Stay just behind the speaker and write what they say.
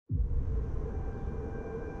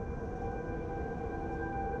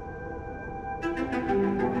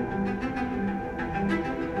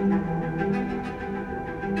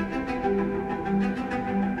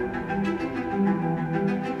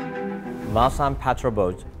Masan patrol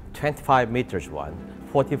boat, 25 meters wide,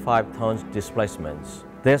 45 tons displacements.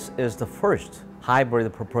 This is the first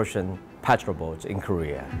hybrid propulsion patrol boat in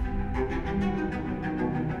Korea.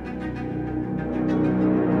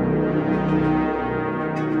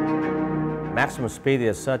 Maximum speed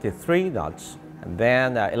is 33 knots, and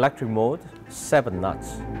then electric mode, 7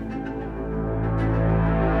 knots.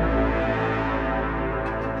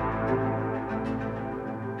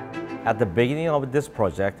 At the beginning of this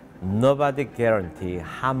project, nobody guaranteed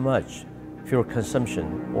how much fuel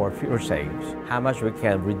consumption or fuel saves, how much we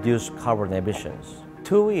can reduce carbon emissions.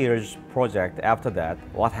 2 years project after that,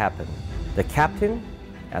 what happened? The captain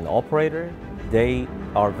and operator, they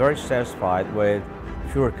are very satisfied with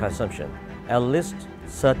fuel consumption, at least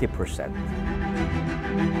 30%.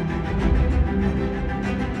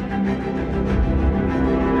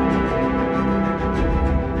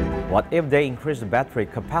 What if they increase the battery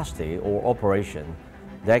capacity or operation?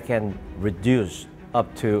 They can reduce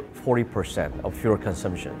up to 40% of fuel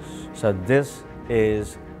consumptions. So this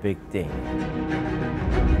is big thing.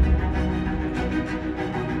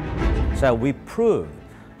 So we proved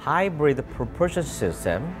hybrid propulsion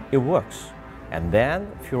system, it works. And then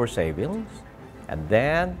fuel savings, and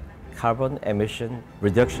then carbon emission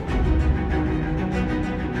reduction.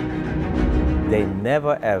 They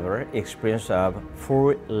never ever experienced a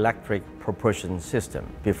full electric propulsion system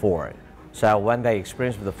before. So when they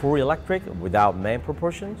experienced the full electric without main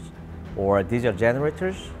propulsions or diesel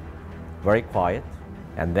generators, very quiet,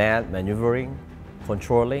 and then maneuvering,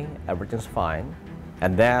 controlling, everything's fine.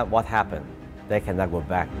 And then what happened? They cannot go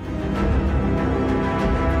back.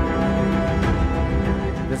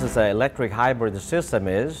 This is an electric hybrid system,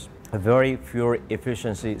 is a very fuel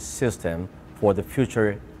efficiency system for the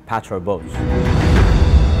future patrol boats.